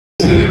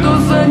Ni do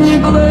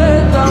zadnjeg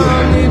leta,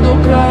 ni do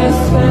kraja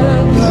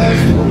sveta,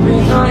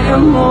 skupina je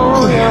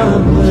moja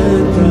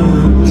leta.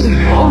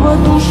 Ova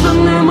duša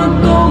nema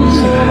dom,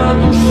 ova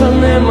duša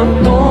nema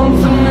dom,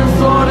 crne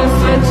zore,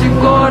 sveći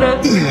gore,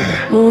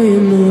 moje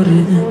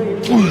more.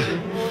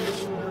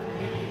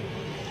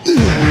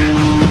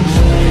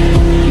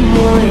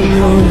 Moje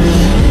more,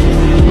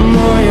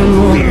 moje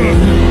more,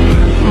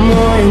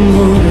 moje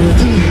more,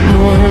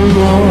 moje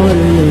more,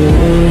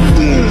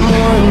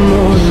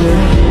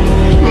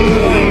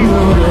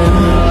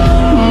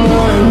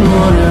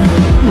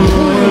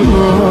 moje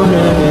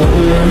more.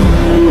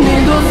 Ni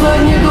do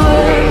zadnjeg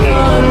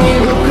leta, ni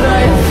do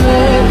kraja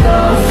sveta,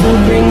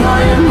 sudbina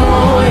je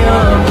moja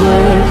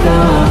pleta.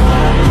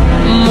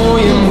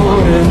 Moje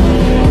more,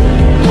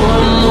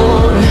 moje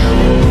more,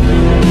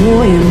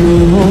 moje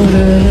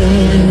more.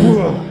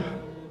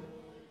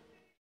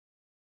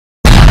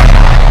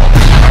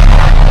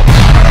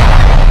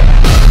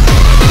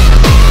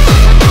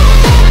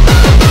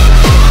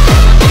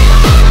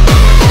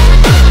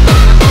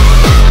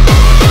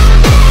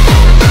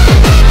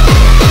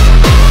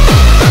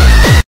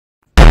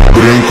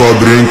 Brinco,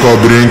 brinco,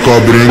 brinco,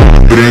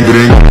 brinco,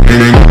 brinco,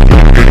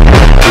 brinco.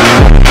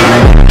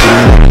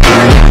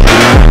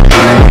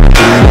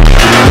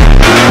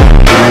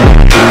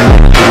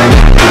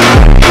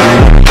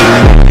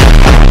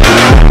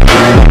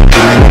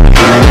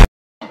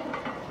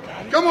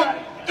 Come on.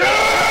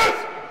 Yes!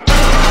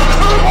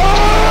 Come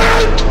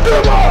on!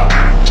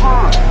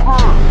 Come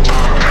on!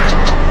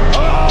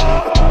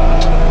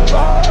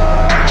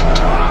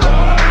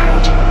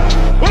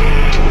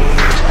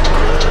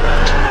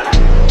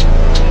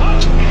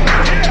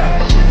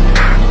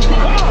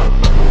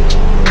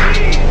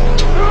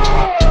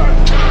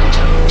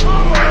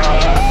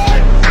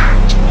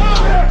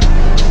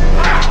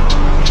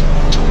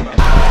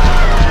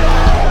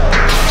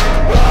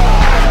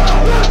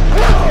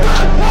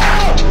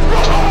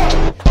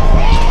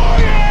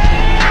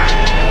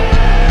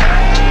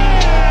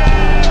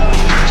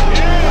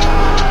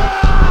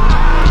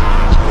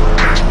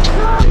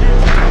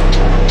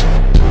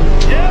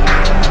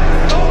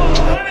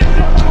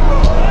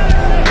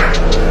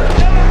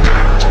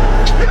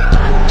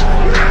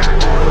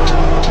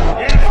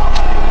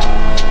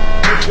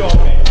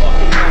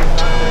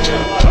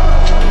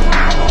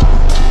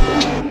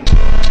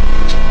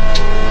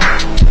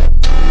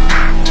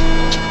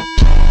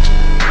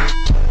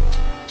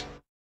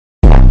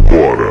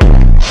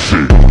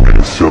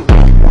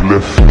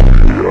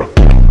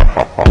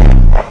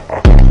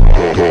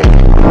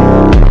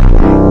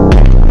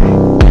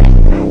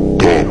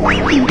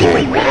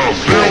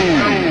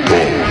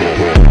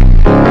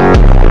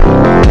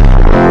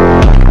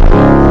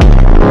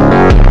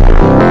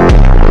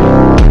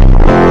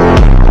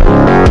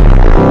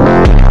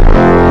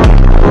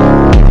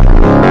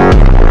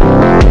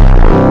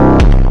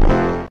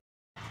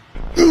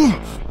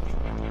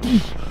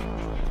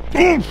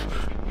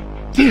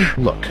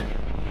 Look,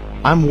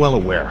 I'm well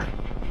aware.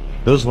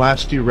 Those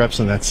last few reps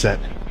on that set,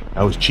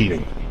 I was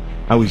cheating.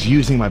 I was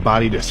using my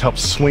body to help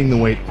swing the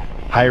weight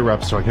higher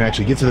up so I can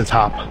actually get to the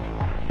top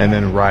and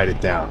then ride it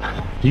down.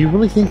 Do you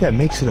really think that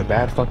makes it a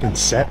bad fucking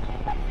set?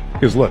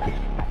 Because look,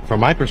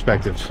 from my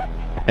perspective,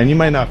 and you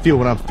might not feel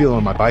what I'm feeling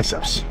on my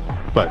biceps,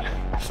 but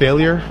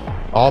failure,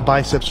 all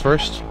biceps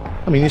first.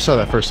 I mean, you saw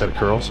that first set of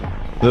curls.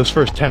 Those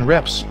first 10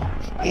 reps,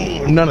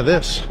 none of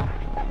this.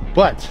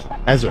 But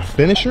as a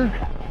finisher,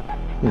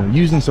 you know,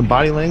 using some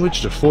body language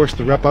to force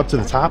the rep up to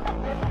the top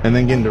and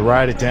then getting to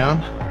ride it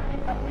down.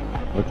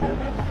 Look,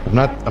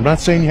 man, I'm not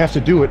saying you have to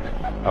do it.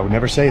 I would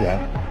never say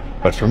that.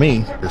 But for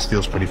me, this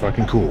feels pretty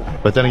fucking cool.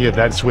 But then again,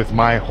 that's with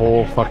my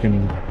whole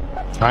fucking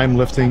time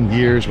lifting,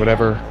 years,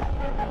 whatever.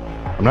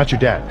 I'm not your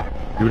dad.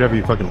 Do whatever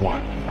you fucking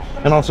want.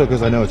 And also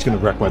because I know it's gonna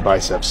wreck my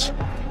biceps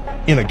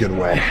in a good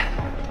way.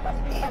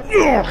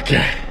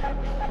 Okay.